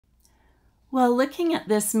While looking at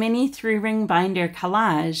this mini 3-ring binder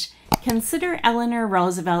collage, consider Eleanor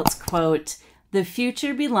Roosevelt's quote, "The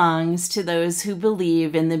future belongs to those who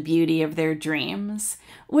believe in the beauty of their dreams."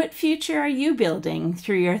 What future are you building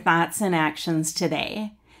through your thoughts and actions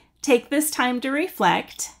today? Take this time to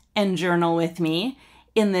reflect and journal with me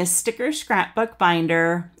in this sticker scrapbook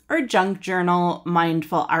binder or junk journal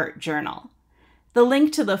mindful art journal. The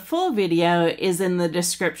link to the full video is in the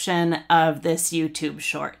description of this YouTube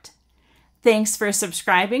short. Thanks for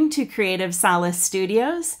subscribing to Creative Solace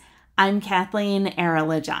Studios. I'm Kathleen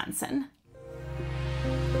Arola-Johnson.